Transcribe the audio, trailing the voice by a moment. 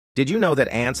Did you know that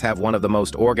ants have one of the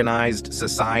most organized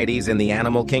societies in the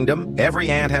animal kingdom? Every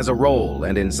ant has a role,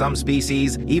 and in some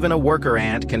species, even a worker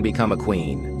ant can become a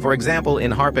queen. For example,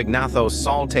 in Harpygnathos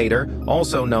saltator,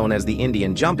 also known as the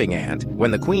Indian jumping ant,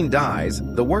 when the queen dies,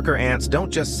 the worker ants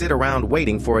don't just sit around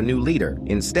waiting for a new leader.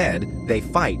 Instead, they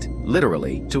fight,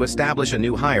 literally, to establish a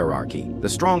new hierarchy. The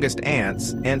strongest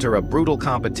ants enter a brutal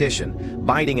competition,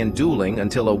 biting and dueling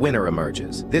until a winner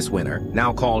emerges. This winner,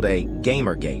 now called a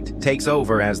gamergate, takes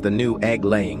over as the new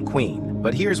egg-laying queen.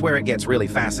 But here's where it gets really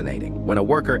fascinating. When a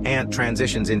worker ant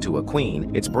transitions into a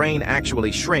queen, its brain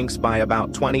actually shrinks by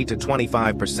about 20 to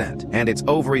 25%, and its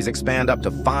ovaries expand up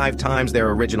to 5 times their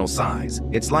original size.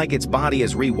 It's like its body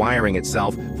is rewiring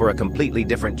itself for a completely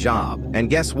different job. And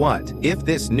guess what? If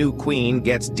this new queen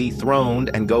gets dethroned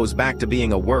and goes back to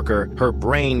being a worker, her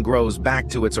brain grows back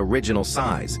to its original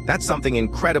size. That's something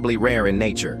incredibly rare in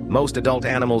nature. Most adult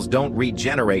animals don't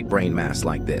regenerate brain mass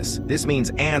like this. This means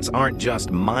ants aren't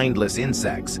just mindless insects.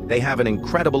 They have an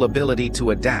incredible ability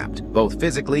to adapt, both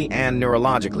physically and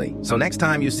neurologically. So next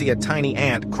time you see a tiny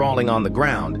ant crawling on the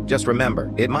ground, just remember,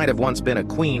 it might have once been a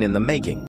queen in the making.